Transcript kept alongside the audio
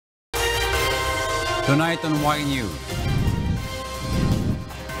Tonight on Y News,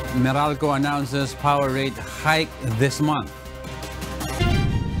 Meralco announces power rate hike this month.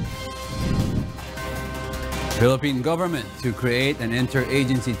 Philippine government to create an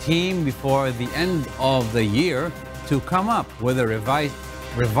interagency team before the end of the year to come up with a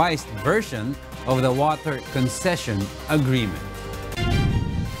revised version of the water concession agreement.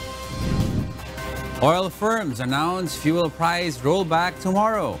 Oil firms announce fuel price rollback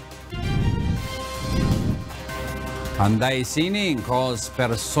tomorrow. Panday Sining calls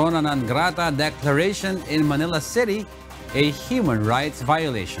persona non grata declaration in Manila City a human rights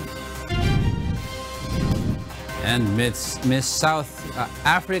violation. And Miss South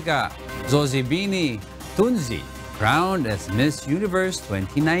Africa Zozibini Tunzi crowned as Miss Universe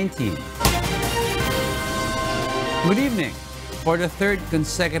 2019. Good evening. For the third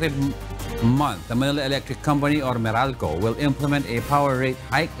consecutive month, the Manila Electric Company or Meralco will implement a power rate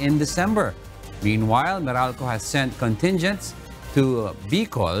hike in December. Meanwhile, Meralco has sent contingents to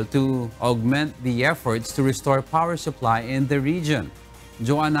Bicol to augment the efforts to restore power supply in the region.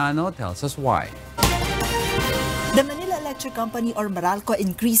 Joanano tells us why. The Manila Electric Company or Meralco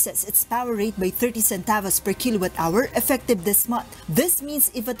increases its power rate by 30 centavos per kilowatt-hour effective this month. This means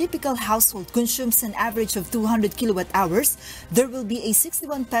if a typical household consumes an average of 200 kilowatt-hours, there will be a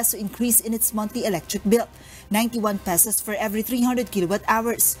 61 peso increase in its monthly electric bill. 91 pesos for every 300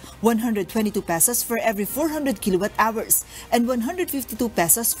 kilowatt-hours, 122 pesos for every 400 kilowatt-hours, and 152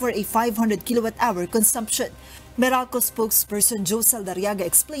 pesos for a 500 kilowatt-hour consumption. Meralco spokesperson Joe Saldariaga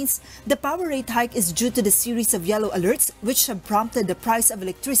explains the power rate hike is due to the series of yellow alerts which have prompted the price of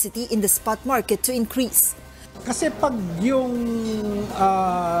electricity in the spot market to increase. Kasi pag yung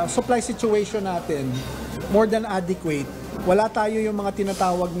supply situation natin more than adequate, wala tayo yung mga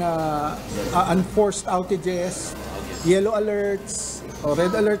tinatawag na unforced outages, yellow alerts, or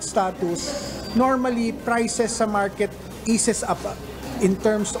red alert status, normally prices sa market eases up in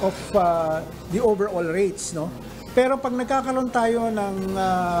terms of the overall rates, no? Pero pag nagkakaroon tayo ng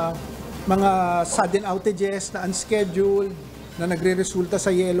mga sudden outages na unscheduled, na nagre-resulta sa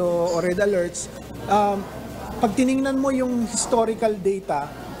yellow or red alerts, pag tiningnan mo yung historical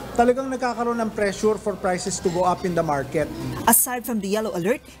data, talagang nagkakaroon ng pressure for prices to go up in the market. Aside from the yellow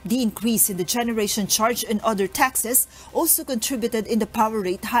alert, the increase in the generation charge and other taxes also contributed in the power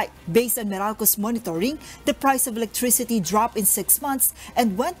rate hike. Based on Meralco's monitoring, the price of electricity dropped in 6 months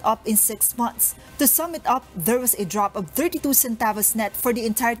and went up in 6 months. To sum it up, there was a drop of 32 centavos net for the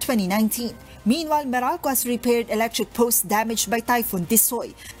entire 2019. Meanwhile, Meralco has repaired electric posts damaged by Typhoon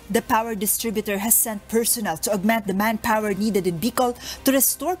Tisoy. The power distributor has sent personnel to augment the manpower needed in Bicol to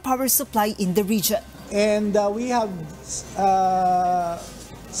restore power supply in the region. And we have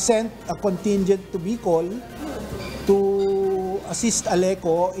sent a contingent to Bicol to assist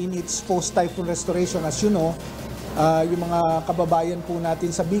Aleco in its post-typhoon restoration. As you know, yung mga kababayan po natin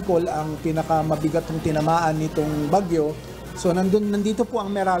sa Bicol ang pinakamabigat ng tinamaan nitong bagyo. So nandito po ang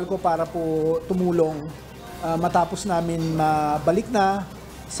Meralco para po tumulong matapos namin mabalik na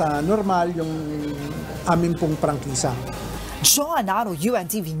sa normal yung aming pong prangkisa. Joanano,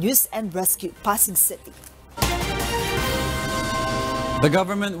 UNTV News and Rescue, Pasig City. The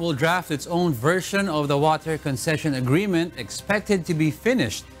government will draft its own version of the water concession agreement expected to be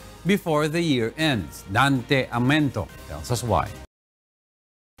finished before the year ends. Dante Amento tells us why.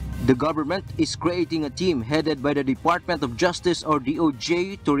 The government is creating a team headed by the Department of Justice or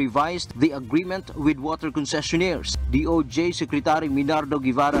DOJ to revise the agreement with water concessionaires. DOJ Secretary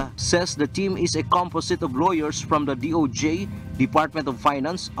Guevarra says the team is a composite of lawyers from the DOJ, Department of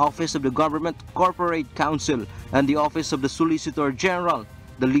Finance, Office of the Government Corporate Counsel, and the Office of the Solicitor General.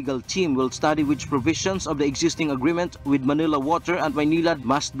 The legal team will study which provisions of the existing agreement with Manila Water and Maynilad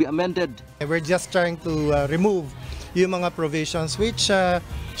must be amended. We're just trying to remove yung mga provisions which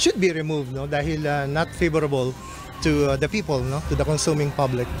should be removed, no, dahil not favorable to the people, no, to the consuming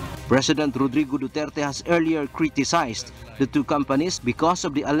public. President Rodrigo Duterte has earlier criticized the two companies because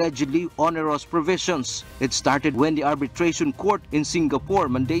of the allegedly onerous provisions. It started when the arbitration court in Singapore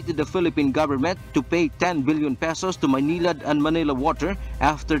mandated the Philippine government to pay 10 billion pesos to Maynilad and Manila Water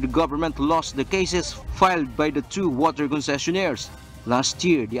after the government lost the cases filed by the two water concessionaires. Last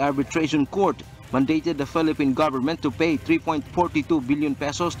year, the arbitration court mandated the Philippine government to pay 3.42 billion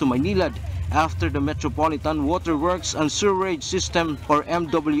pesos to Maynilad after the Metropolitan Water Works and Sewerage System or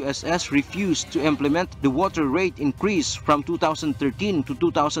MWSS refused to implement the water rate increase from 2013 to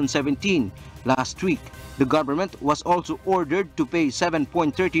 2017. Last week, the government was also ordered to pay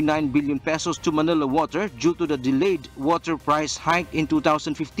 7.39 billion pesos to Manila Water due to the delayed water price hike in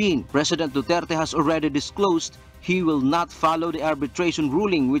 2015. President Duterte has already disclosed he will not follow the arbitration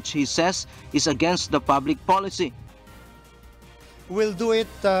ruling, which he says is against the public policy. We'll do it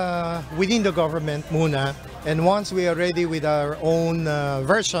within the government muna, and once we are ready with our own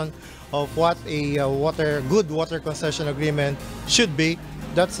version of what a good water concession agreement should be,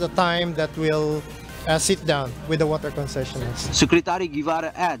 that's the time that we'll sit down with the water concessionaires. Secretary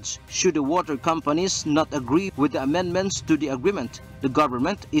Guevarra adds, should the water companies not agree with the amendments to the agreement, the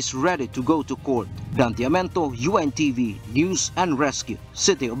government is ready to go to court. Dante Amento, UNTV, News and Rescue,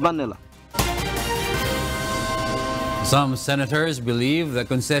 City of Manila. Some senators believe the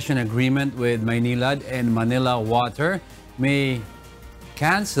concession agreement with Maynilad and Manila Water may be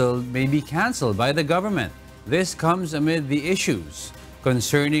cancelled by the government. This comes amid the issues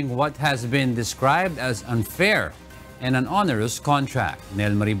concerning what has been described as unfair and an onerous contract.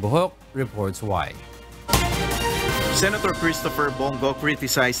 Nel Marie Buhok reports why. Senator Christopher Bongo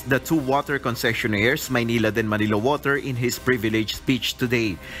criticized the two water concessionaires, Maynilad and Manila Water, in his privileged speech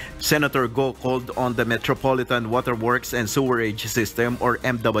today. Senator Go called on the Metropolitan Water Works and Sewerage System, or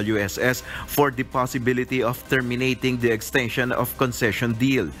MWSS, for the possibility of terminating the extension of concession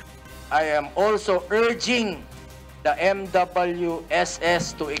deal. I am also urging the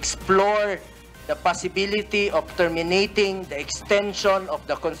MWSS to explore the possibility of terminating the extension of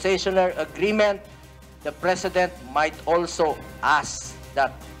the concessionaire agreement. The President might also ask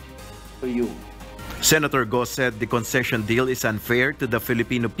that to you. Senator Go said the concession deal is unfair to the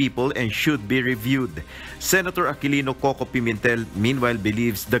Filipino people and should be reviewed. Senator Aquilino Coco Pimentel, meanwhile,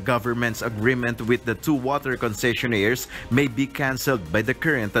 believes the government's agreement with the two water concessionaires may be cancelled by the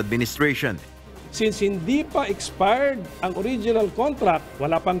current administration. Since hindi pa expired ang original contract,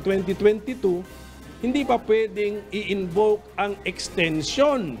 wala pang 2022, hindi pa pwedeng i-invoke ang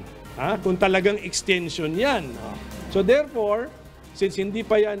extension. Kung talagang extension yan. So therefore, since hindi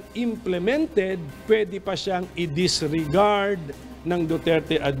pa yan implemented, pwede pa siyang i-disregard ng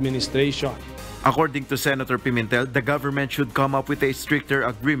Duterte administration. According to Senator Pimentel, the government should come up with a stricter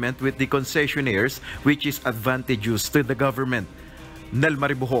agreement with the concessionaires which is advantageous to the government. Nel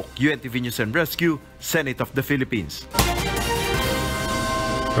Maribuhok, UNTV News and Rescue, Senate of the Philippines.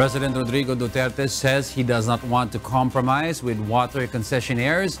 President Rodrigo Duterte says he does not want to compromise with water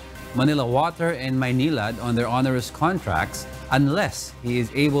concessionaires, Manila Water and Maynilad, on their onerous contracts unless he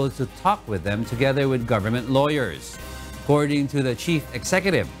is able to talk with them together with government lawyers. According to the chief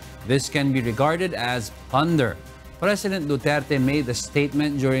executive, this can be regarded as plunder. President Duterte made the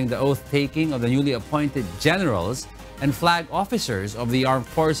statement during the oath-taking of the newly appointed generals and flag officers of the Armed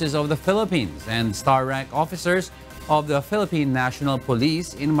Forces of the Philippines and star rank officers of the Philippine National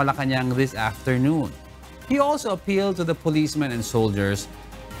Police in Malacanang this afternoon. He also appealed to the policemen and soldiers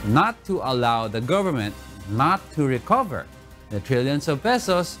not to allow the government not to recover the trillions of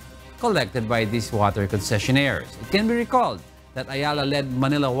pesos collected by these water concessionaires. It can be recalled that Ayala-led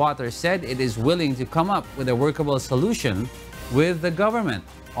Manila Water said it is willing to come up with a workable solution with the government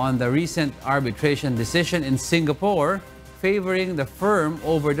on the recent arbitration decision in Singapore favoring the firm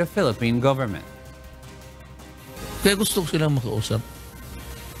over the Philippine government. Kaya gusto ko silang makausap.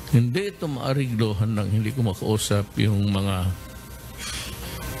 Hindi ito maariglohan ng hindi ko makausap yung mga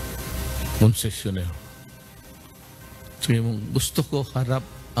concessionaire. So gusto ko harap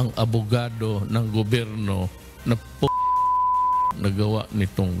ang abogado ng gobyerno na nagawa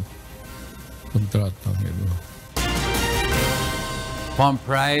nitong kontratang ito. Pump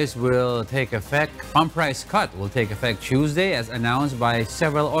price cut will take effect Tuesday as announced by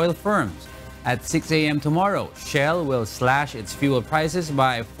several oil firms. At 6 a.m. tomorrow, Shell will slash its fuel prices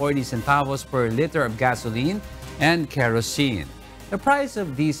by 40 centavos per liter of gasoline and kerosene. The price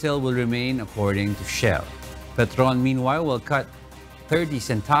of diesel will remain according to Shell. Petron, meanwhile, will cut 30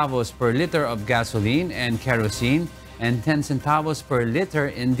 centavos per liter of gasoline and kerosene and 10 centavos per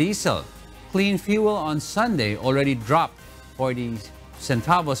liter in diesel. Clean fuel on Sunday already dropped 40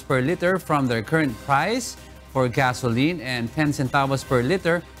 centavos per liter from their current price for gasoline and 10 centavos per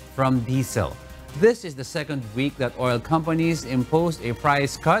liter from diesel. This is the second week that oil companies imposed a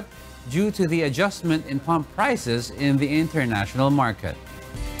price cut due to the adjustment in pump prices in the international market.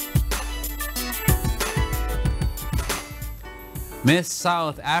 Miss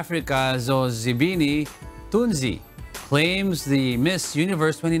South Africa Zozibini Tunzi claims the Miss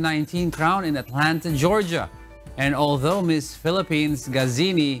Universe 2019 crown in Atlanta, Georgia. And although Miss Philippines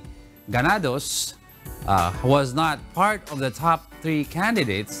Gazini Ganados was not part of the top 3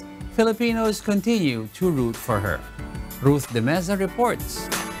 candidates, Filipinos continue to root for her. Ruth De Meza reports.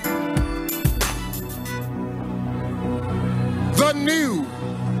 The new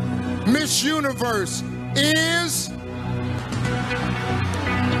Miss Universe is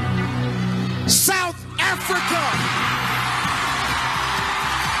South Africa. Africa.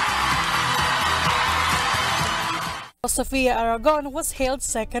 Sofia Aragon was hailed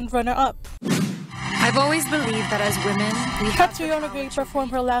second runner-up. I've always believed that as women, we have Catriona Gray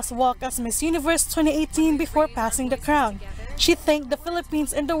performed her last walk as Miss Universe 2018 before passing the crown. She thanked the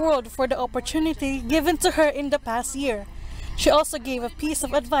Philippines and the world for the opportunity given to her in the past year. She also gave a piece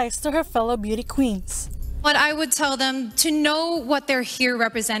of advice to her fellow beauty queens. What I would tell them to know what they're here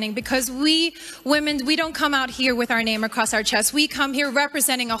representing, because we women, we don't come out here with our name across our chest. We come here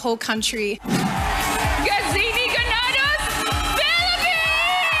representing a whole country.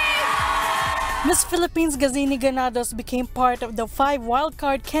 Miss Philippines Gazini Ganados became part of the 5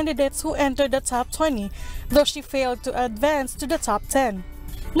 wildcard candidates who entered the top 20, though she failed to advance to the top 10.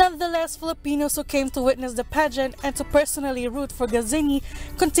 Nonetheless, Filipinos who came to witness the pageant and to personally root for Gazini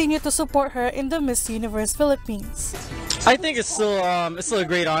continue to support her in the Miss Universe Philippines. I think it's still a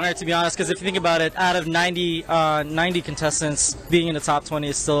great honor, to be honest, because if you think about it, out of 90 contestants, being in the top 20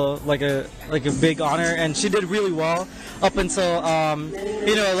 is still like a big honor, and she did really well up until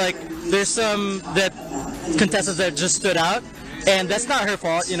there's some contestants that just stood out, and that's not her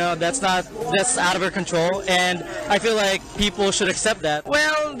fault, that's out of her control, and I feel like people should accept that.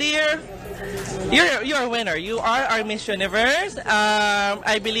 Well, dear, you're a winner. You are our Miss Universe.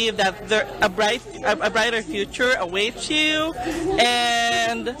 I believe that a brighter future awaits you,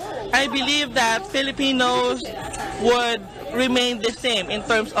 and I believe that Filipinos would remain the same in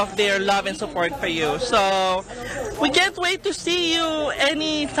terms of their love and support for you. So we can't wait to see you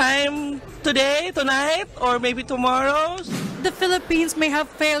anytime today, tonight, or maybe tomorrow. The Philippines may have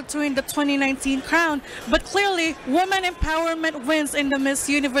failed to win the 2019 crown, but clearly, women empowerment wins in the Miss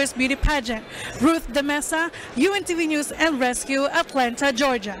Universe beauty pageant. Ruth De Mesa, UNTV News and Rescue, Atlanta,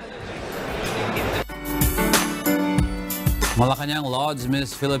 Georgia. Malacanang lauds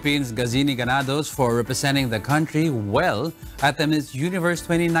Miss Philippines Gazini Ganados for representing the country well at the Miss Universe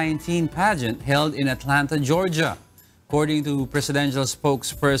 2019 pageant held in Atlanta, Georgia. According to Presidential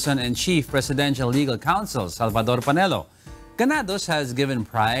Spokesperson and Chief Presidential Legal Counsel Salvador Panelo, Ganados has given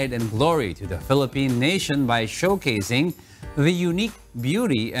pride and glory to the Philippine nation by showcasing the unique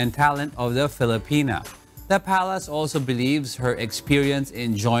beauty and talent of the Filipina. The palace also believes her experience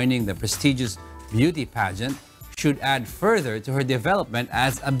in joining the prestigious beauty pageant should add further to her development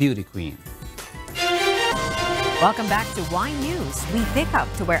as a beauty queen. Welcome back to Y News. We pick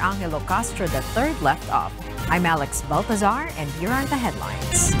up to where Angelo Castro III left off. I'm Alex Baltazar, and here are the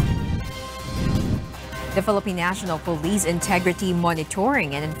headlines. The Philippine National Police Integrity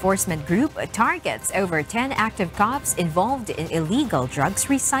Monitoring and Enforcement Group targets over 10 active cops involved in illegal drugs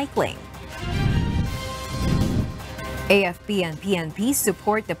recycling. AFP and PNP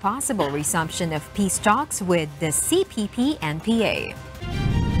support the possible resumption of peace talks with the CPP-NPA.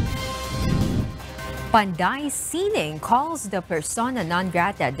 Panday Sining calls the persona non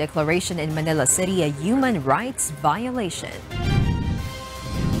grata declaration in Manila City a human rights violation.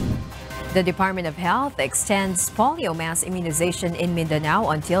 The Department of Health extends polio mass immunization in Mindanao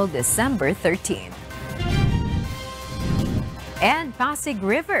until December 13. And Pasig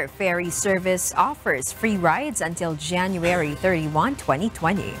River Ferry Service offers free rides until January 31,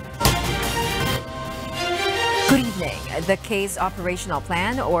 2020. Good evening. The Case Operational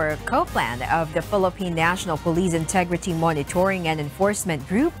Plan, or COPLAN, of the Philippine National Police Integrity Monitoring and Enforcement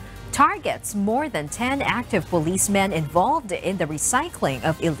Group targets more than 10 active policemen involved in the recycling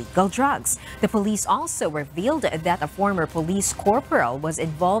of illegal drugs. The police also revealed that a former police corporal was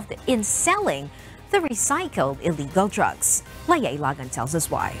involved in selling the recycled illegal drugs. Laya Ilagan tells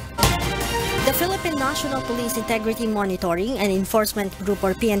us why. The Philippine National Police Integrity Monitoring and Enforcement Group,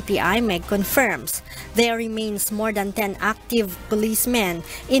 or PNP-IMEG, confirms there remains more than 10 active policemen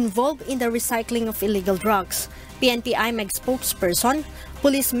involved in the recycling of illegal drugs. PNP-IMEG spokesperson,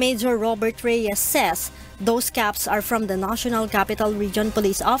 Police Major Robert Reyes, says those caps are from the National Capital Region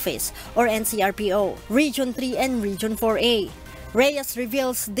Police Office, or NCRPO, Region 3 and Region 4A. Reyes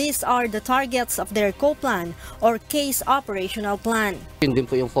reveals these are the targets of their COPLAN, or Case Operational Plan. Yun din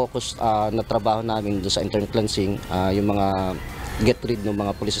po yung focus na trabaho namin doon sa intern cleansing, yung mga get rid ng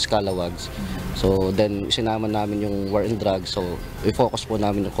mga police scalawags. So then sinama namin yung war and drugs, so i-focus po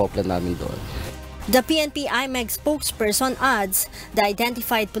namin yung COPLAN namin doon. The PNP-IMEG spokesperson adds the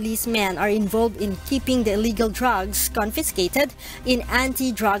identified policemen are involved in keeping the illegal drugs confiscated in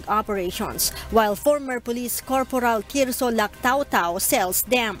anti-drug operations, while former Police Corporal Kirso Lactautau sells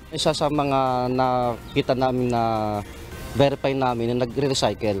them. Isa sa mga nakita namin na verify namin na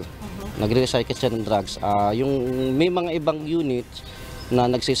nagre-recycle. Nagre-recycle siya ng drugs. Yung may mga ibang units na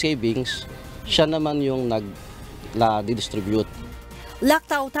nagsisavings, siya naman yung nag-distribute. Lac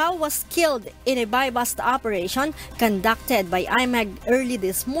Tautau was killed in a buy-bust operation conducted by IMEG early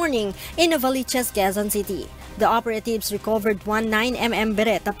this morning in Novaliches, Quezon City. The operatives recovered one 9mm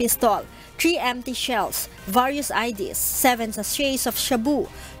Beretta pistol, 3 empty shells, various IDs, 7 sachets of shabu,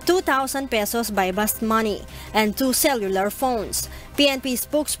 2,000 pesos buy-bust money, and 2 cellular phones. PNP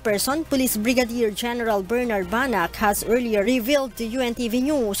spokesperson Police Brigadier General Bernard Banac has earlier revealed to UNTV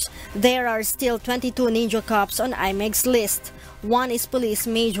News there are still 22 Ninja Cops on IMEG's list. 1 is police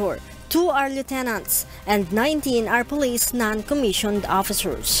major, 2 are lieutenants, and 19 are police non-commissioned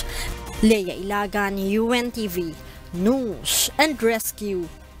officers. Leia Ilagan, UNTV, News and Rescue,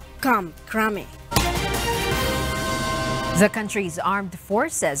 Camp Crame. The country's armed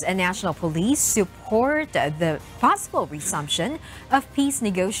forces and national police support the possible resumption of peace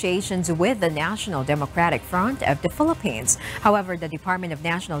negotiations with the National Democratic Front of the Philippines. However, the Department of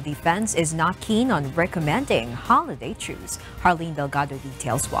National Defense is not keen on recommending holiday truce. Harleen Delgado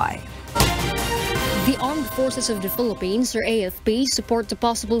details why. The Armed Forces of the Philippines, or AFP, support the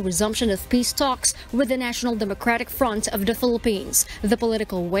possible resumption of peace talks with the National Democratic Front of the Philippines, the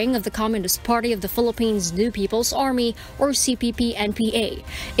political wing of the Communist Party of the Philippines New People's Army, or CPP-NPA.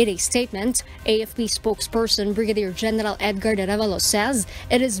 In a statement, AFP spokesperson Brigadier General Edgar de Revalo says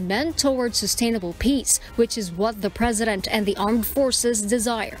it is meant towards sustainable peace, which is what the President and the armed forces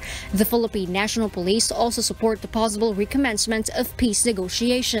desire. The Philippine National Police also support the possible recommencement of peace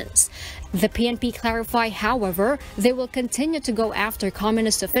negotiations. The PNP clarify, however, they will continue to go after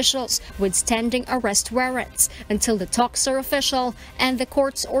communist officials with standing arrest warrants until the talks are official and the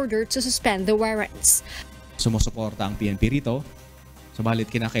court's order to suspend the warrants. Sumusuporta ang PNP rito,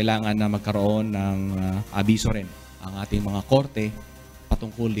 subalit kinakailangan na magkaroon ng abiso rin ang ating mga korte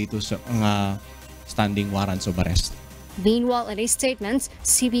patungkol dito sa mga standing warrants of arrest. Meanwhile, in a statement,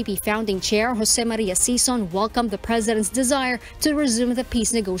 CPP founding chair Jose Maria Sison welcomed the president's desire to resume the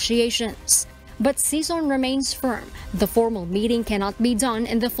peace negotiations. But Sison remains firm. The formal meeting cannot be done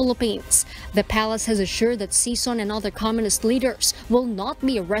in the Philippines. The palace has assured that Sison and other communist leaders will not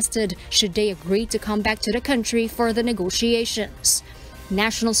be arrested should they agree to come back to the country for the negotiations.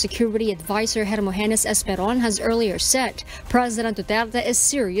 National Security Advisor Hermogenes Esperon has earlier said President Duterte is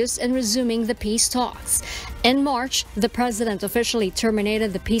serious in resuming the peace talks. In March, the president officially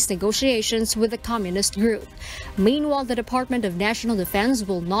terminated the peace negotiations with the communist group. Meanwhile, the Department of National Defense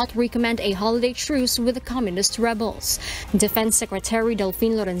will not recommend a holiday truce with the communist rebels. Defense Secretary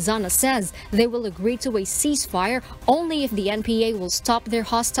Delfin Lorenzana says they will agree to a ceasefire only if the NPA will stop their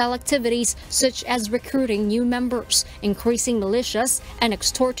hostile activities such as recruiting new members, increasing militias, and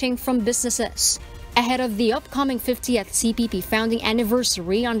extorting from businesses. Ahead of the upcoming 50th CPP founding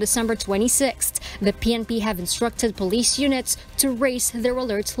anniversary on December 26th, the PNP have instructed police units to raise their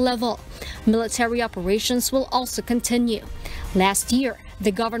alert level. Military operations will also continue. Last year,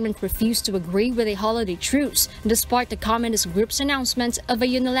 the government refused to agree with a holiday truce despite the communist group's announcement of a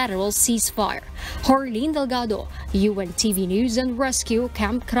unilateral ceasefire. Harleen Delgado, UNTV News and Rescue,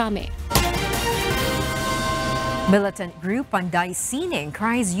 Camp Crame. Militant group Panday Sining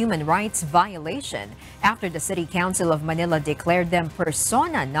cries human rights violation after the City Council of Manila declared them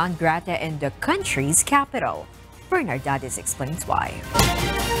persona non grata in the country's capital. Bernard Dadis explains why.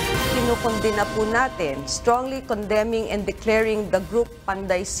 Kinukondena po natin, strongly condemning and declaring the group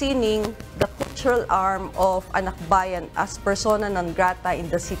Panday Sining the cultural arm of Anakbayan as persona non grata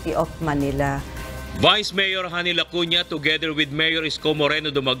in the city of Manila. Vice Mayor Hani Lacuna together with Mayor Isko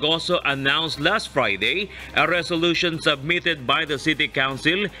Moreno Dumagoso announced last Friday a resolution submitted by the City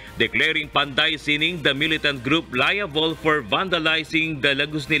Council declaring Panday Sining the militant group liable for vandalizing the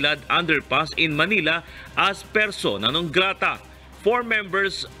Lagusnilad underpass in Manila as persona non grata. 4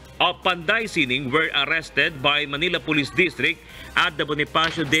 members of Panday Sining were arrested by Manila Police District at the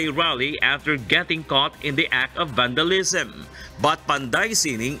Bonifacio Day rally after getting caught in the act of vandalism. But Panday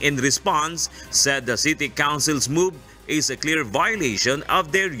Sining, in response, said the City Council's move is a clear violation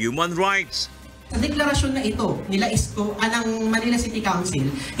of their human rights. Sa deklarasyon na ito nila Isko ng Manila City Council,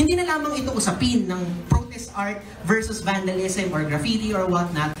 hindi na lamang ito usapin ng protest art versus vandalism or graffiti or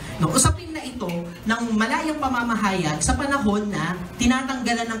whatnot. No, usapin na ito ng malayang pamamahayag sa panahon na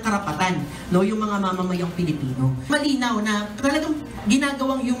tinatanggalan ng karapatan yung mga mamamayang Pilipino. Malinaw na talagang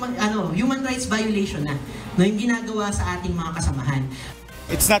ginagawang human rights violation na yung ginagawa sa ating mga kasamahan.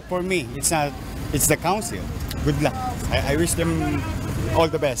 It's not for me. It's the council. Good luck. I wish them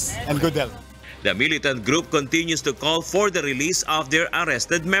all the best and good health. The militant group continues to call for the release of their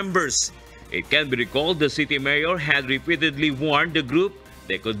arrested members. It can be recalled the city mayor had repeatedly warned the group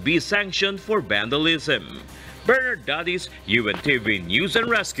they could be sanctioned for vandalism. Bernard Dadis, UNTV News and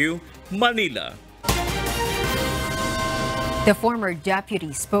Rescue, Manila. The former deputy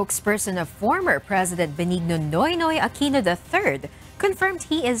spokesperson of former President Benigno Noynoy Aquino III confirmed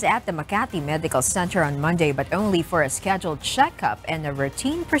he is at the Makati Medical Center on Monday, but only for a scheduled checkup and a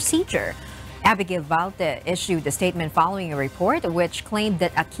routine procedure. Abigail Valte issued a statement following a report which claimed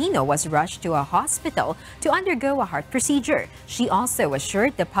that Aquino was rushed to a hospital to undergo a heart procedure. She also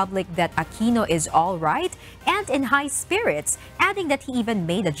assured the public that Aquino is all right and in high spirits, adding that he even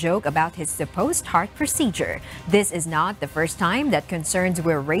made a joke about his supposed heart procedure. This is not the first time that concerns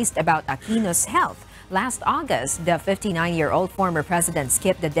were raised about Aquino's health. Last August, the 59-year-old former president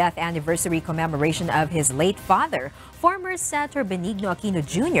skipped the death anniversary commemoration of his late father, former Senator Benigno Aquino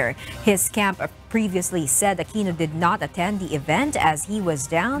Jr. His camp previously said Aquino did not attend the event as he was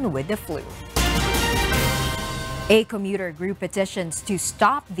down with the flu. A commuter group petitions to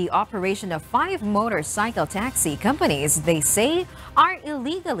stop the operation of 5 motorcycle taxi companies they say are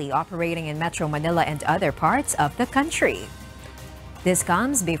illegally operating in Metro Manila and other parts of the country. This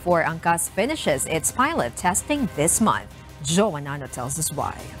comes before Angkas finishes its pilot testing this month. Joanano tells us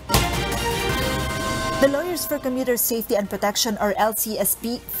why. The Lawyers for Commuter Safety and Protection, or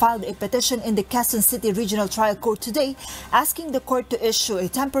LCSP, filed a petition in the Quezon City Regional Trial Court today, asking the court to issue a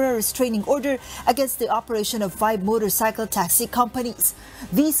temporary restraining order against the operation of 5 motorcycle taxi companies.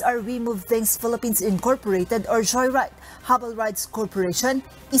 These are We Move Things Philippines Incorporated, or Joyride, Habal Rides Corporation,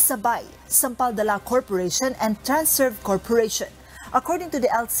 Isabay, Sampal Dala Corporation, and Transerve Corporation. According to the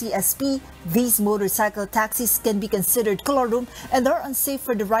LCSP, these motorcycle taxis can be considered colorum and are unsafe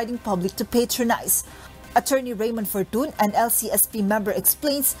for the riding public to patronize. Attorney Raymond Fortun, an LCSP member,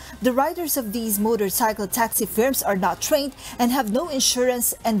 explains the riders of these motorcycle taxi firms are not trained and have no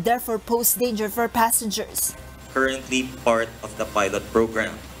insurance and therefore pose danger for passengers. Currently part of the pilot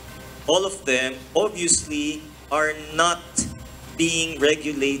program. All of them obviously are not being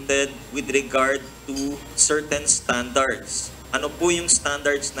regulated with regard to certain standards. Ano po yung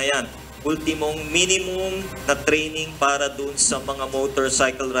standards na yan? Ultimong minimum na training para dun sa mga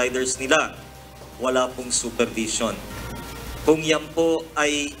motorcycle riders nila. Wala pong supervision. Kung yan po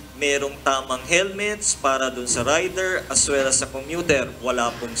ay merong tamang helmets para dun sa rider as well as sa commuter,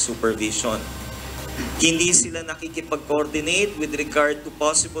 wala pong supervision. Hindi sila nakikipag-coordinate with regard to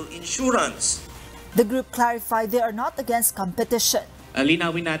possible insurance. The group clarified they are not against competition.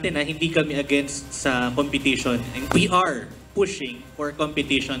 Linawin natin na hindi kami against sa competition. We are pushing for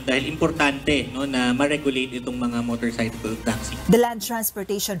competition dahil importante na ma-regulate itong mga motorcycle taxi. The Land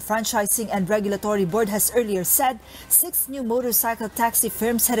Transportation Franchising and Regulatory Board has earlier said 6 new motorcycle taxi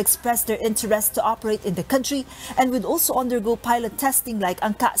firms had expressed their interest to operate in the country and would also undergo pilot testing like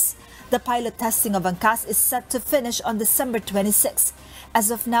Angkas. The pilot testing of Angkas is set to finish on December 26. As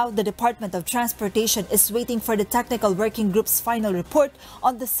of now, the Department of Transportation is waiting for the Technical Working Group's final report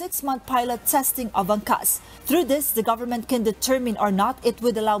on the 6-month pilot testing of Angkas. Through this, the government can determine or not it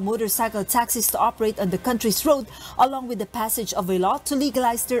would allow motorcycle taxis to operate on the country's road, along with the passage of a law to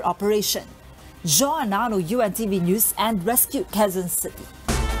legalize their operation. Joanano, UNTV News and Rescue, Quezon City.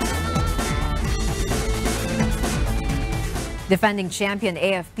 Defending champion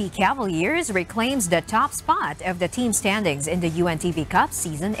AFP Cavaliers reclaims the top spot of the team standings in the UNTV Cup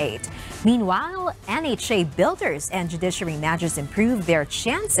Season 8. Meanwhile, NHA Builders and Judiciary matches improve their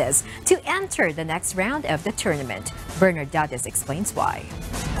chances to enter the next round of the tournament. Bernard Dades explains why.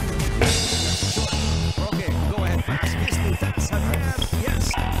 Okay, go ahead. Yes.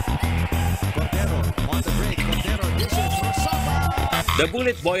 Cordero on the break. Cordero dishes for Sapa. The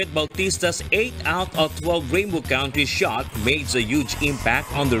Bullet Boy at Bautista's 8 out of 12 Rainbow Country shot made a huge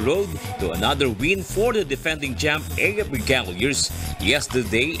impact on the road to another win for the defending champ AFP Cavaliers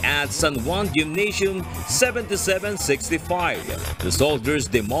yesterday at San Juan Gymnasium 77-65. The Soldiers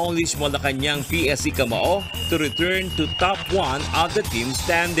demolished Malacanang PSC Camao to return to top 1 of the team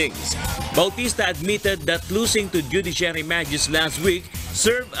standings. Bautista admitted that losing to Judiciary matches last week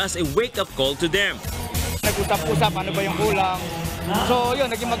served as a wake-up call to them. Nag-usap-usap ano ba yung kulang. So yun,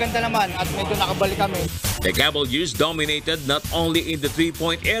 naging maganda naman at medyo nakabalik kami. The Cavaliers dominated not only in the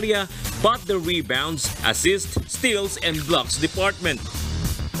 3-point area but the rebounds, assists, steals, and blocks department.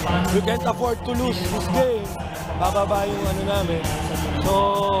 We can't afford to lose this game. Bababa yung ano namin.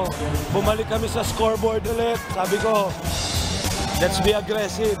 So, bumalik kami sa scoreboard ulit. Sabi ko, let's be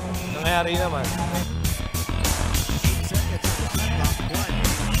aggressive. Nangyari naman.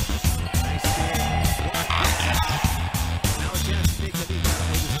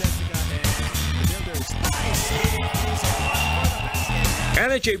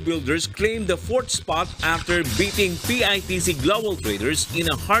 NHA Builders claimed the 4th spot after beating PITC Global Traders in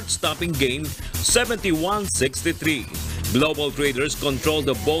a heart-stopping game 71-63. Global Traders controlled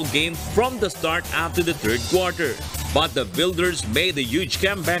the ball game from the start after the 3rd quarter. But the Builders made a huge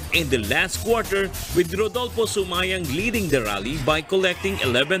comeback in the last quarter with Rodolfo Sumayang leading the rally by collecting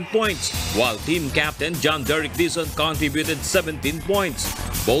 11 points, while team captain John Derek Dizon contributed 17 points.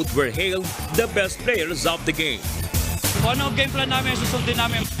 Both were hailed the best players of the game. Kung ano game plan namin, susundin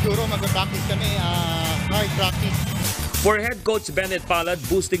namin. Siguro mag-practice kami, hard practice. For head coach Bennett Palad,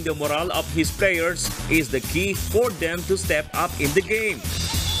 boosting the morale of his players is the key for them to step up in the game.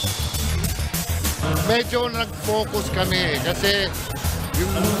 Medyo nag-focus kami kasi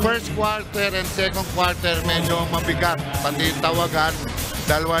yung first quarter and second quarter medyo mabigat. Pati tawagan,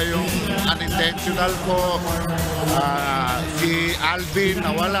 dalawa yung unintentional ko, si Alvin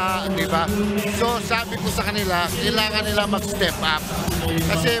nawala, di ba? So sabi ko sa kanila, kailangan nila mag-step up.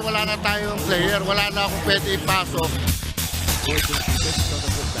 Kasi wala na tayong player, wala na akong pwede ipasok.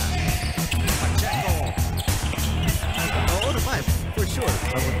 Oo naman, for sure.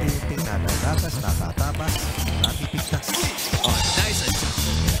 Pamunti-unting natatapas, natipigtas. Oh, nice.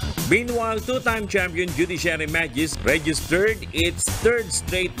 Meanwhile, two-time champion Judiciary Magis registered its third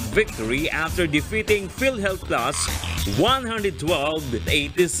straight victory after defeating PhilHealth Plus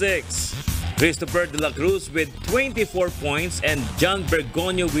 112-86. Christopher De La Cruz with 24 points and John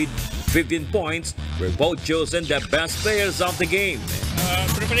Bergonio with 15 points were both chosen the best players of the game.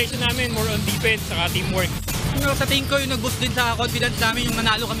 Preparation namin more on defense saka teamwork. Sa tingin ko yung nag-boost din sa confidence namin yung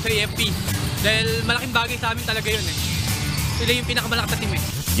nanalo kami sa AFP. Dahil malaking bagay sa amin talaga yun eh. Sila yung pinakamalakas sa team eh.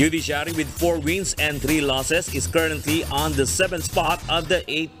 Judiciary with 4 wins and 3 losses is currently on the 7th spot of the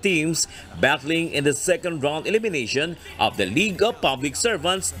 8 teams battling in the second round elimination of the League of Public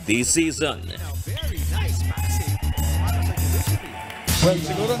Servants this season. Well,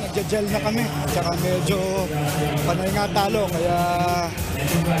 siguro nagja-gel na kami. Tsaka medyo panay nga talo. Kaya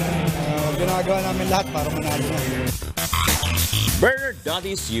ginagawa namin lahat para manalo na. Bernard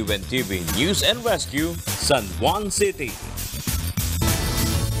Datis, UNTV News and Rescue, San Juan City.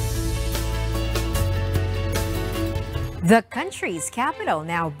 The country's capital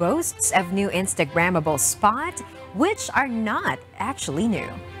now boasts of new Instagrammable spots, which are not actually new.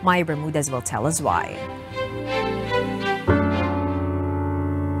 Maya Bermudez will tell us why.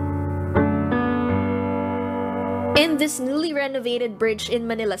 In this newly renovated bridge in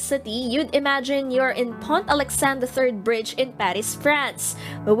Manila City, you'd imagine you're in Pont Alexandre III Bridge in Paris, France.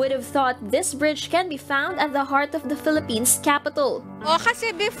 Who would have thought this bridge can be found at the heart of the Philippines capital?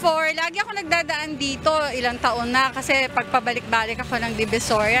 Kasi before, lagi ako nagdadaan dito, ilang taon na, kasi pagpabalik-balik ako ng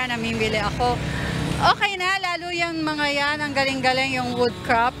Divisoria, namimili ako. Okay na, lalo yung mga yan, ang galing-galing yung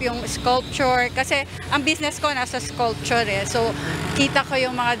woodcraft, yung sculpture, kasi ang business ko nasa sculpture eh. So, kita ko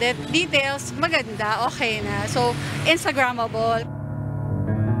yung mga details, maganda, okay na. So, Instagrammable.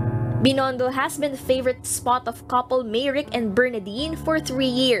 Binondo has been the favorite spot of couple Mayrick and Bernadine for 3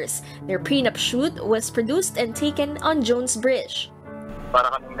 years. Their prenup shoot was produced and taken on Jones Bridge.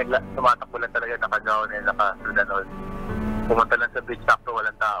 Para kaming tumatakbo lang talaga, naka-gown and naka-sunod. Pumunta lang sa beach, sakto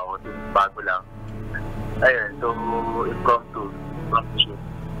walang tao, bago lang. Ayun, so impromptu shoot.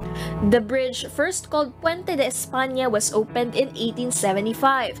 The bridge, first called Puente de España, was opened in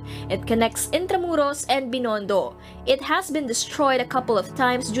 1875. It connects Intramuros and Binondo. It has been destroyed a couple of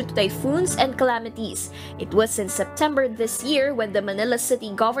times due to typhoons and calamities. It was in September this year when the Manila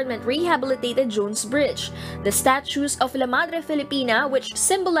City government rehabilitated Jones Bridge. The statues of La Madre Filipina, which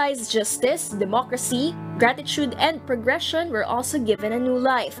symbolize justice, democracy, gratitude, and progression, were also given a new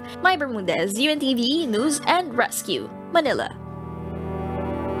life. Maya Bermudez, UNTV News and Rescue, Manila.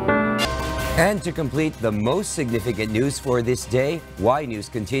 And to complete the most significant news for this day, Y News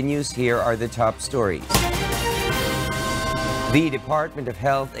continues. Here are the top stories. The Department of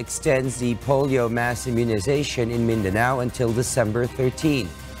Health extends the polio mass immunization in Mindanao until December 13.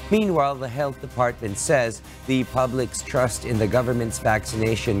 Meanwhile, the Health Department says the public's trust in the government's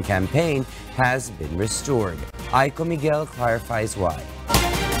vaccination campaign has been restored. Aiko Miguel clarifies why.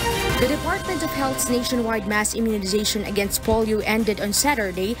 The Department of Health's nationwide mass immunization against polio ended on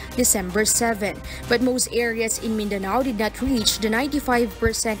Saturday, December 7. But most areas in Mindanao did not reach the 95%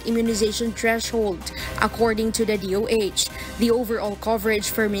 immunization threshold, according to the DOH. The overall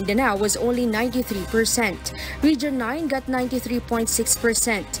coverage for Mindanao was only 93%. Region 9 got 93.6%,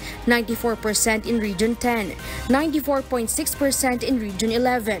 94% in Region 10, 94.6% in Region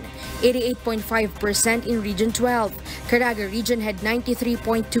 11, 88.5% in Region 12. Caraga region had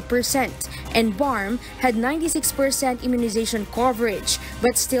 93.2%. and BARM had 96% immunization coverage,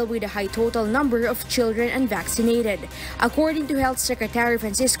 but still with a high total number of children unvaccinated. According to Health Secretary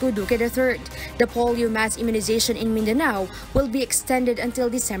Francisco Duque III, the polio mass immunization in Mindanao will be extended until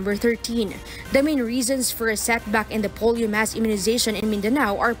December 13. The main reasons for a setback in the polio mass immunization in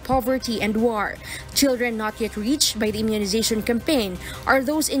Mindanao are poverty and war. Children not yet reached by the immunization campaign are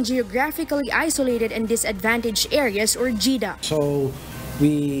those in geographically isolated and disadvantaged areas, or GIDA. So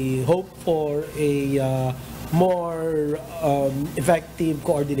we hope for a more effective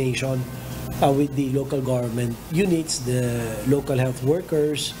coordination with the local government units, the local health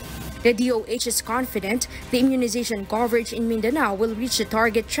workers. The DOH is confident the immunization coverage in Mindanao will reach the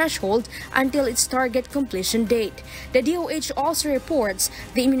target threshold until its target completion date. The DOH also reports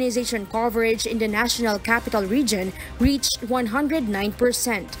the immunization coverage in the National Capital Region reached 109%.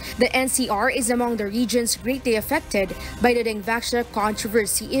 The NCR is among the regions greatly affected by the dengue vaccine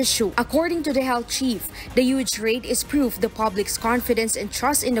controversy issue. According to the health chief, the huge rate is proof the public's confidence and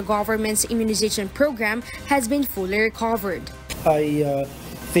trust in the government's immunization program has been fully recovered. I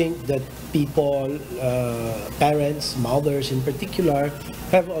think that people, parents, mothers in particular,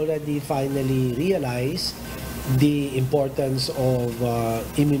 have already finally realized the importance of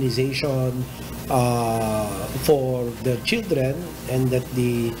immunization for the children, and that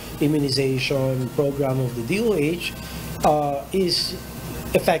the immunization program of the DOH is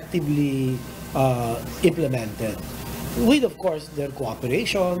effectively implemented, with, of course, their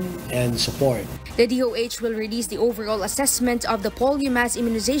cooperation and support. The DOH will release the overall assessment of the polio mass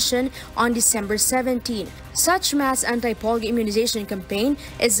immunization on December 17. Such mass anti-polio immunization campaign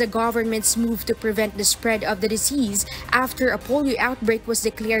is the government's move to prevent the spread of the disease after a polio outbreak was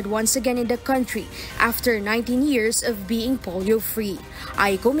declared once again in the country after 19 years of being polio-free.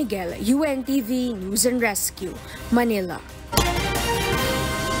 Aiko Miguel, UNTV News and Rescue, Manila.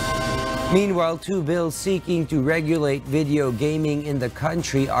 Meanwhile, 2 bills seeking to regulate video gaming in the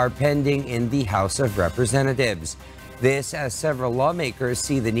country are pending in the House of Representatives. This as several lawmakers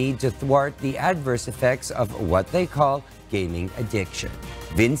see the need to thwart the adverse effects of what they call gaming addiction.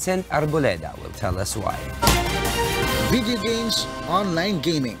 Vincent Arboleda will tell us why. Video games, online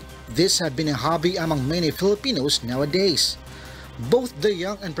gaming. This has been a hobby among many Filipinos nowadays. Both the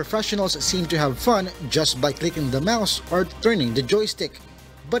young and professionals seem to have fun just by clicking the mouse or turning the joystick.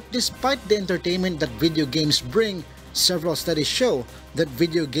 But despite the entertainment that video games bring, several studies show that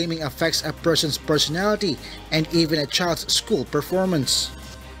video gaming affects a person's personality and even a child's school performance.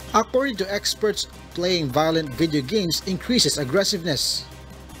 According to experts, playing violent video games increases aggressiveness.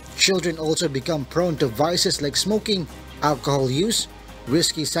 Children also become prone to vices like smoking, alcohol use,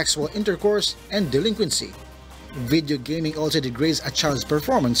 risky sexual intercourse, and delinquency. Video gaming also degrades a child's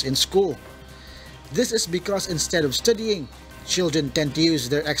performance in school. This is because instead of studying, children tend to use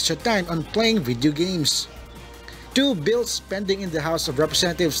their extra time on playing video games. 2 bills pending in the House of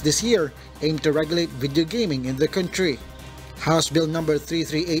Representatives this year aim to regulate video gaming in the country. House Bill number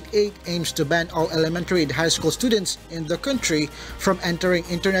 3388 aims to ban all elementary and high school students in the country from entering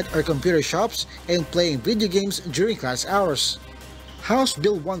internet or computer shops and playing video games during class hours. House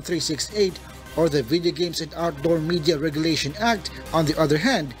Bill 1368, or the Video Games and Outdoor Media Regulation Act, on the other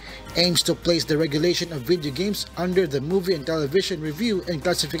hand, aims to place the regulation of video games under the Movie and Television Review and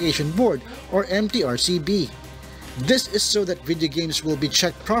Classification Board, or MTRCB. This is so that video games will be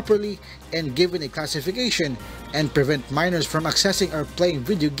checked properly and given a classification, and prevent minors from accessing or playing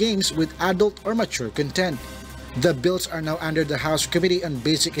video games with adult or mature content. The bills are now under the House Committee on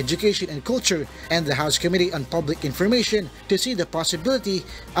Basic Education and Culture and the House Committee on Public Information to see the possibility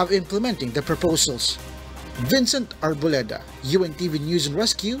of implementing the proposals. Vincent Arboleda, UNTV News and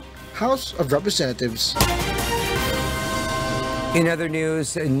Rescue, House of Representatives. In other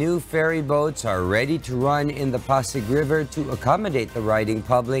news, new ferry boats are ready to run in the Pasig River to accommodate the riding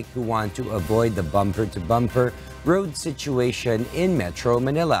public who want to avoid the bumper-to-bumper road situation in Metro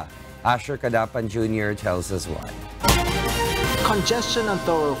Manila. Asher Cadapan Jr. tells us why. Congestion on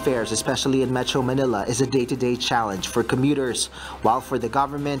thoroughfares, especially in Metro Manila, is a day-to-day challenge for commuters, while for the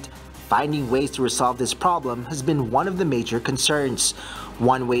government, finding ways to resolve this problem has been one of the major concerns.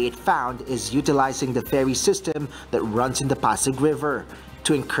 One way it found is utilizing the ferry system that runs in the Pasig River.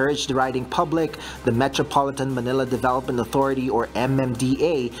 To encourage the riding public, the Metropolitan Manila Development Authority, or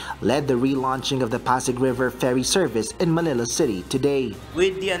MMDA, led the relaunching of the Pasig River ferry service in Manila City today.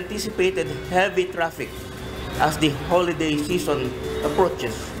 With the anticipated heavy traffic as the holiday season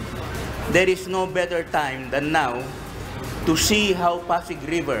approaches, there is no better time than now to see how Pasig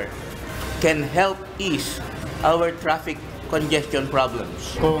River can help ease our traffic congestion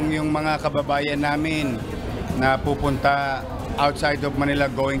problems. Kung yung mga kababayan namin na pupunta outside of Manila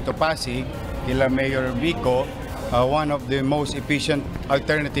going to Pasig, kila Mayor Vico, one of the most efficient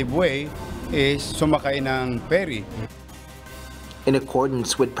alternative way is sumakay ng ferry. In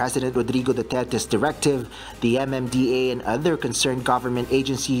accordance with President Rodrigo Duterte's directive, the MMDA and other concerned government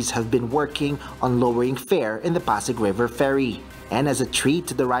agencies have been working on lowering fare in the Pasig River Ferry. And as a treat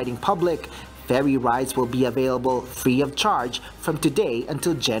to the riding public, ferry rides will be available free of charge from today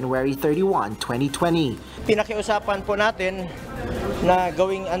until January 31, 2020. Pinakiusapan po natin na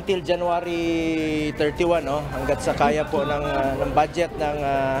gawing until January 31, hanggat sa kaya po ng budget ng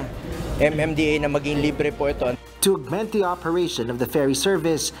MMDA na maging libre po ito. To augment the operation of the ferry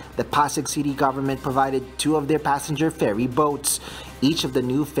service, the Pasig City government provided 2 of their passenger ferry boats. Each of the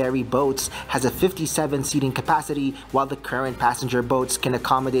new ferry boats has a 57-seating capacity, while the current passenger boats can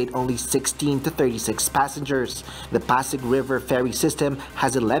accommodate only 16 to 36 passengers. The Pasig River Ferry system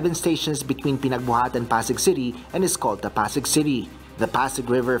has 11 stations between Pinagbuhat and Pasig City and is called the Pasig City. The Pasig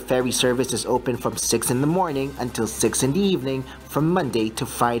River Ferry service is open from 6 in the morning until 6 in the evening from Monday to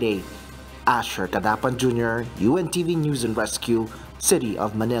Friday. Asher Cadapan Jr., UNTV News and Rescue, City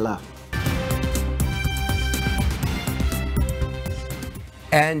of Manila.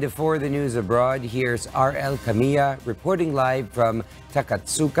 And for the news abroad, here's RL Kamiya reporting live from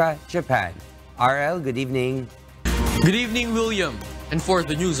Takatsuka, Japan. RL, good evening. Good evening, William. And for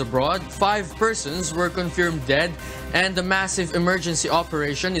the news abroad, 5 persons were confirmed dead and a massive emergency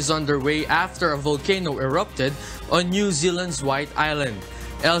operation is underway after a volcano erupted on New Zealand's White Island.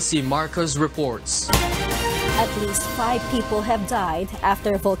 Elsie Marcos reports. At least 5 people have died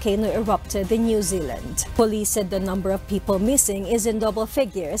after a volcano erupted in New Zealand. Police said the number of people missing is in double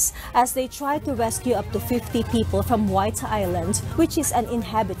figures as they try to rescue up to 50 people from White Island, which is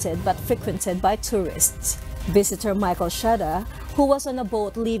uninhabited but frequented by tourists. Visitor Michael Shada, who was on a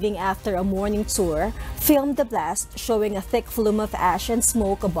boat leaving after a morning tour, filmed the blast, showing a thick flume of ash and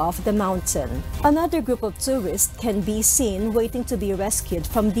smoke above the mountain. Another group of tourists can be seen waiting to be rescued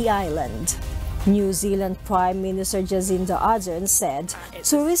from the island. New Zealand Prime Minister Jacinda Ardern said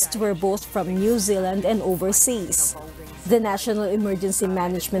tourists were both from New Zealand and overseas. The National Emergency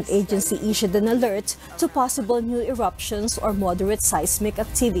Management Agency issued an alert to possible new eruptions or moderate seismic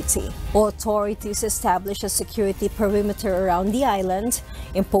activity. Authorities established a security perimeter around the island,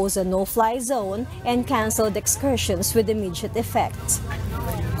 imposed a no-fly zone, and canceled excursions with immediate effect.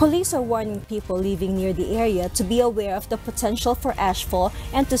 Police are warning people living near the area to be aware of the potential for ashfall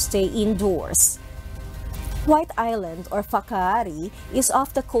and to stay indoors. White Island, or Whakaari, is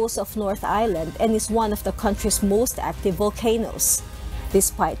off the coast of North Island and is one of the country's most active volcanoes.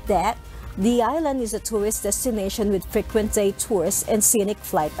 Despite that, the island is a tourist destination with frequent day tours and scenic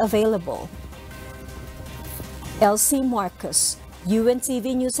flight available. Elsie Marcus,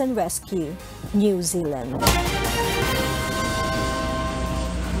 UNTV News and Rescue, New Zealand.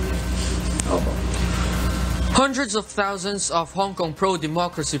 Hundreds of thousands of Hong Kong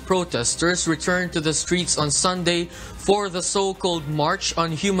pro-democracy protesters returned to the streets on Sunday for the so-called March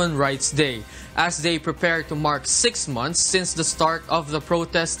on Human Rights Day, as they prepare to mark 6 months since the start of the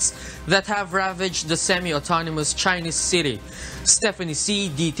protests that have ravaged the semi-autonomous Chinese city. Stephanie C.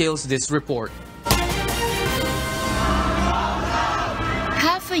 details this report.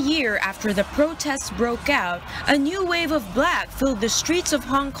 Half a year after the protests broke out, a new wave of black filled the streets of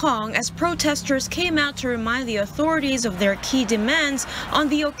Hong Kong as protesters came out to remind the authorities of their key demands on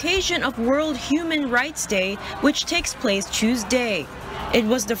the occasion of World Human Rights Day, which takes place Tuesday. It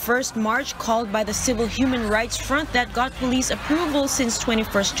was the first march called by the Civil Human Rights Front that got police approval since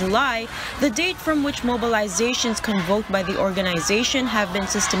 21st July, the date from which mobilizations convoked by the organization have been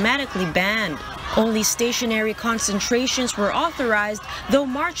systematically banned. Only stationary concentrations were authorized, though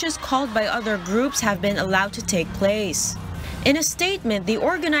marches called by other groups have been allowed to take place. In a statement, the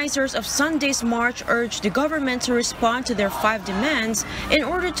organizers of Sunday's march urged the government to respond to their 5 demands in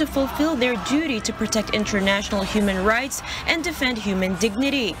order to fulfill their duty to protect international human rights and defend human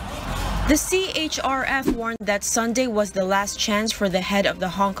dignity. The CHRF warned that Sunday was the last chance for the head of the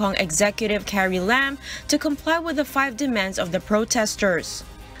Hong Kong executive, Carrie Lam, to comply with the 5 demands of the protesters.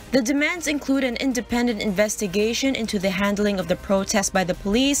 The demands include an independent investigation into the handling of the protest by the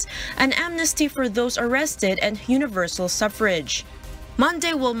police, an amnesty for those arrested, and universal suffrage.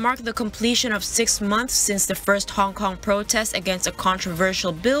 Monday will mark the completion of 6 months since the first Hong Kong protest against a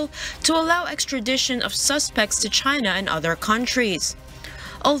controversial bill to allow extradition of suspects to China and other countries.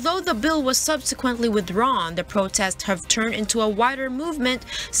 Although the bill was subsequently withdrawn, the protests have turned into a wider movement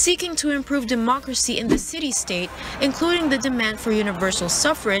seeking to improve democracy in the city-state, including the demand for universal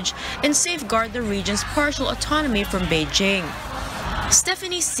suffrage and safeguard the region's partial autonomy from Beijing.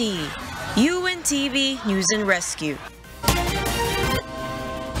 Stephanie C., UNTV News and Rescue.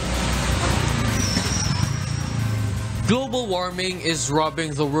 Global warming is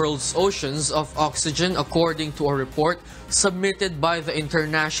robbing the world's oceans of oxygen, according to a report submitted by the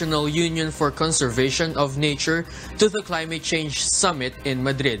International Union for Conservation of Nature to the Climate Change Summit in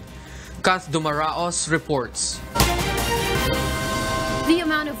Madrid. Kath Dumaraos reports. The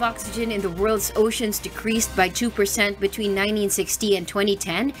amount of oxygen in the world's oceans decreased by 2% between 1960 and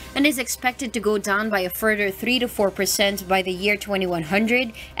 2010 and is expected to go down by a further 3 to 4% by the year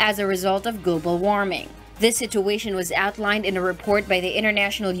 2100 as a result of global warming. This situation was outlined in a report by the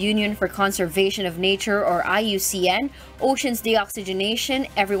International Union for Conservation of Nature, or IUCN, Oceans Deoxygenation,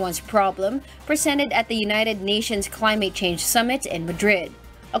 Everyone's Problem, presented at the United Nations Climate Change Summit in Madrid.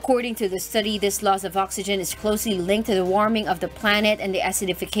 According to the study, this loss of oxygen is closely linked to the warming of the planet and the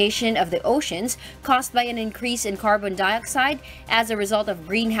acidification of the oceans caused by an increase in carbon dioxide as a result of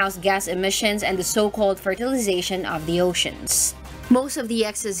greenhouse gas emissions and the so-called fertilization of the oceans. Most of the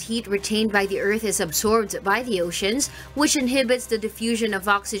excess heat retained by the Earth is absorbed by the oceans, which inhibits the diffusion of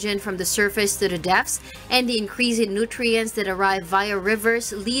oxygen from the surface to the depths, and the increase in nutrients that arrive via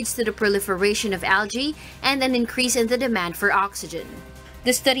rivers leads to the proliferation of algae and an increase in the demand for oxygen.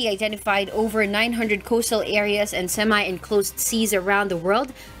 The study identified over 900 coastal areas and semi-enclosed seas around the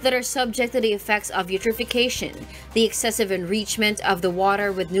world that are subject to the effects of eutrophication, the excessive enrichment of the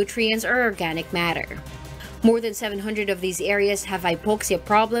water with nutrients or organic matter. More than 700 of these areas have hypoxia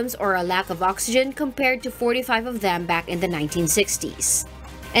problems or a lack of oxygen compared to 45 of them back in the 1960s.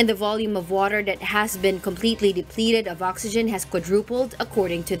 And the volume of water that has been completely depleted of oxygen has quadrupled,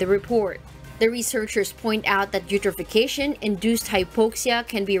 according to the report. The researchers point out that eutrophication-induced hypoxia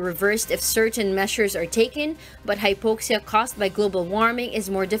can be reversed if certain measures are taken, but hypoxia caused by global warming is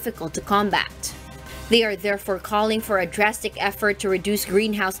more difficult to combat. They are therefore calling for a drastic effort to reduce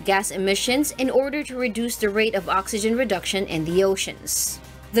greenhouse gas emissions in order to reduce the rate of oxygen reduction in the oceans.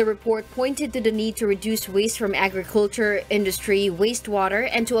 The report pointed to the need to reduce waste from agriculture, industry, wastewater,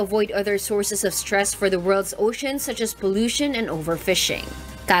 and to avoid other sources of stress for the world's oceans such as pollution and overfishing.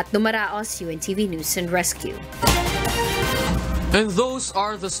 Kat Dumaraos, UNTV News and Rescue. And those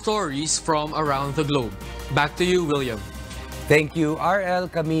are the stories from around the globe. Back to you, William. Thank you, RL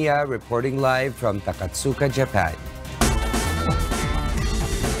Kamiya, reporting live from Takatsuka, Japan.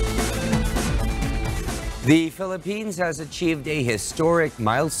 The Philippines has achieved a historic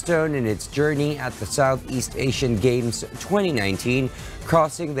milestone in its journey at the Southeast Asian Games 2019,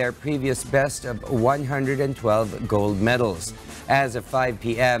 crossing their previous best of 112 gold medals. As of 5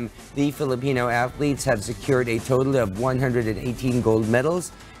 p.m., the Filipino athletes have secured a total of 118 gold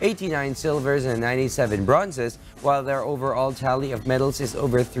medals, 89 silvers, and 97 bronzes, while their overall tally of medals is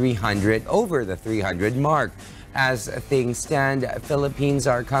over the 300 mark. As things stand, Philippines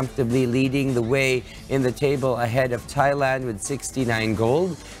are comfortably leading the way in the table ahead of Thailand with 69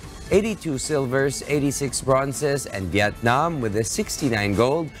 gold, 82 silvers, 86 bronzes, and Vietnam with a 69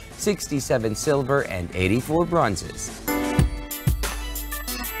 gold, 67 silver, and 84 bronzes.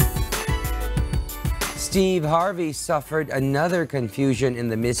 Steve Harvey suffered another confusion in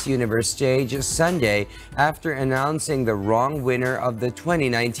the Miss Universe stage Sunday after announcing the wrong winner of the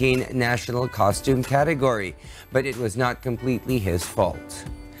 2019 National Costume category, but it was not completely his fault.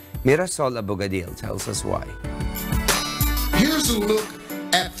 Mirasol Abogadil tells us why. Here's a look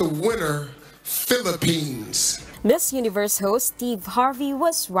at the winner, Philippines. Miss Universe host Steve Harvey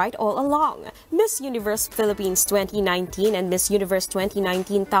was right all along. Miss Universe Philippines 2019 and Miss Universe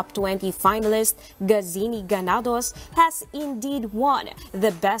 2019 Top 20 finalist Gazini Ganados has indeed won the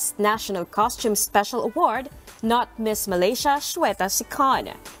Best National Costume Special Award, not Miss Malaysia Shweta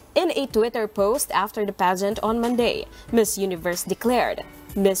Sikan. In a Twitter post after the pageant on Monday, Miss Universe declared,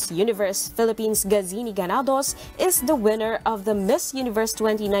 Miss Universe Philippines Gazini Ganados is the winner of the Miss Universe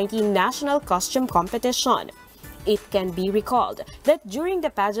 2019 National Costume Competition. It can be recalled that during the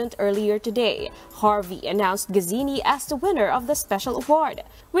pageant earlier today, Harvey announced Gazini as the winner of the special award,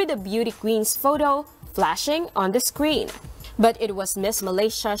 with the beauty queen's photo flashing on the screen. But it was Miss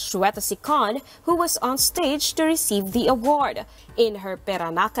Malaysia Shweta Sikan who was on stage to receive the award in her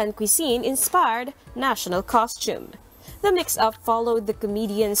Peranakan cuisine-inspired national costume. The mix-up followed the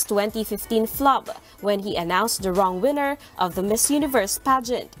comedian's 2015 flub when he announced the wrong winner of the Miss Universe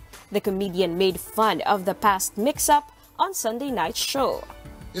pageant. The comedian made fun of the past mix-up on Sunday night's show.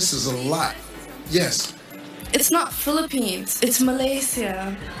 This is a lot. Yes. It's not Philippines, it's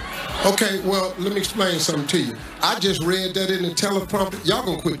Malaysia. Okay, well, let me explain something to you. I just read that in the teleprompter. Y'all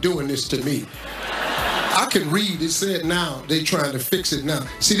gonna quit doing this to me. I can read, it said now, they trying to fix it now.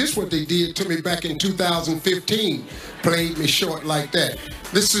 See, this is what they did to me back in 2015. Played me short like that.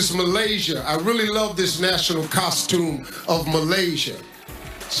 This is Malaysia. I really love this national costume of Malaysia.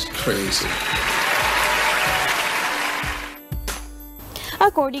 It's crazy.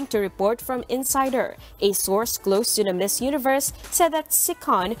 According to report from Insider, a source close to the Miss Universe said that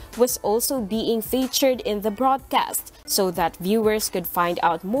Sikon was also being featured in the broadcast so that viewers could find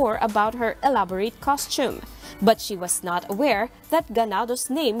out more about her elaborate costume. But she was not aware that Ganado's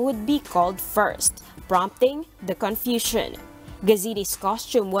name would be called first, prompting the confusion. Gazini's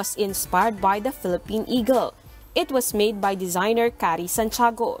costume was inspired by the Philippine eagle. It was made by designer Cari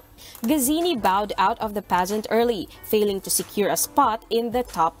Santiago. Gazini bowed out of the pageant early, failing to secure a spot in the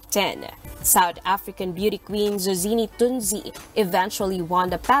top 10. South African beauty queen Zozini Tunzi eventually won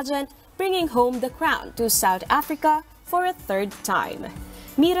the pageant, bringing home the crown to South Africa for a third time.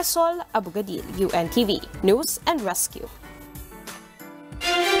 Mirasol Abugadil, UNTV, News and Rescue.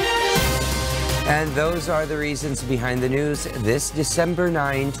 And those are the reasons behind the news this December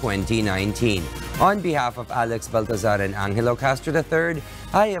 9, 2019. On behalf of Alex Baltazar and Angelo Castro III,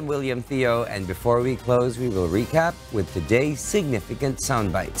 I am William Theo, and before we close, we will recap with today's significant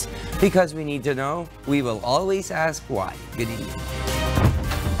sound bites. Because we need to know, we will always ask why. Good evening.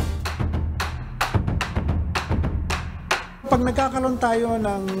 Pag nagkakaroon tayo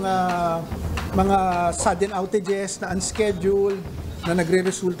ng mga sudden outages na unscheduled, na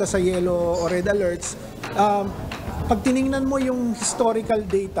nagre-resulta sa yellow or red alerts, pag tiningnan mo yung historical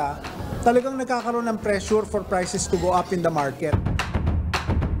data, talagang nagkakaroon ng pressure for prices to go up in the market.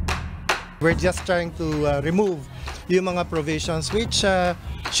 We're just trying to remove yung mga provisions which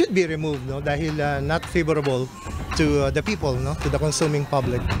should be removed, no, dahil not favorable to the people, no, to the consuming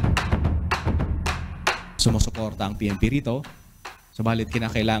public. Sumusuporta ang PNP rito, subalit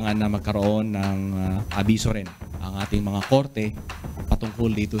kinakailangan na magkaroon ng abiso rin ang ating mga korte patungkol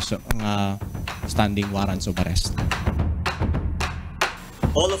dito sa mga standing warrants of arrest.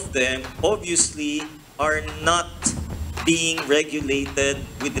 All of them obviously are not being regulated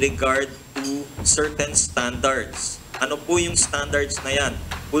with regard to certain standards. Ano po yung standards na yan?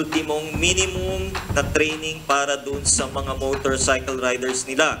 Ultimong minimum na training para dun sa mga motorcycle riders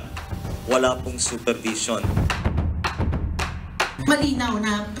nila. Wala pong supervision. Malinaw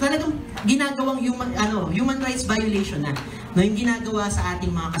na talagang ginagawang human rights violation na yung ginagawa sa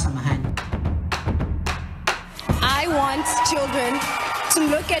ating mga kasamahan. I want children to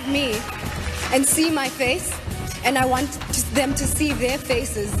look at me and see my face, and I want them to see their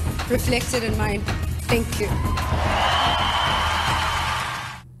faces reflected in mine. Thank you.